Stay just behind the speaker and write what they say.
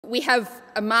We have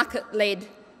a market-led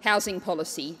housing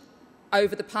policy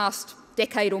over the past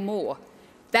decade or more.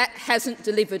 That hasn't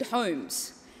delivered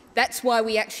homes. That's why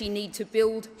we actually need to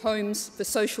build homes for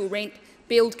social rent,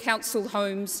 build council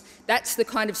homes. That's the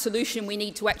kind of solution we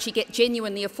need to actually get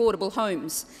genuinely affordable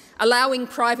homes, allowing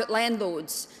private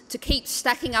landlords to keep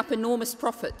stacking up enormous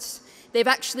profits. They've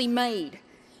actually made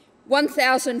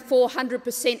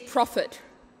 1,400% profit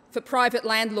for private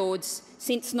landlords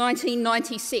since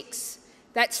 1996.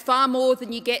 That's far more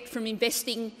than you get from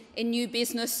investing in new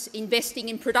business, investing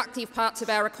in productive parts of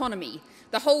our economy.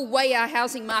 The whole way our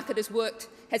housing market has worked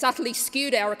has utterly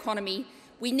skewed our economy.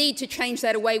 We need to change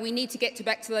that away. We need to get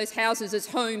back to those houses as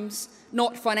homes,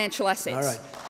 not financial assets. All right.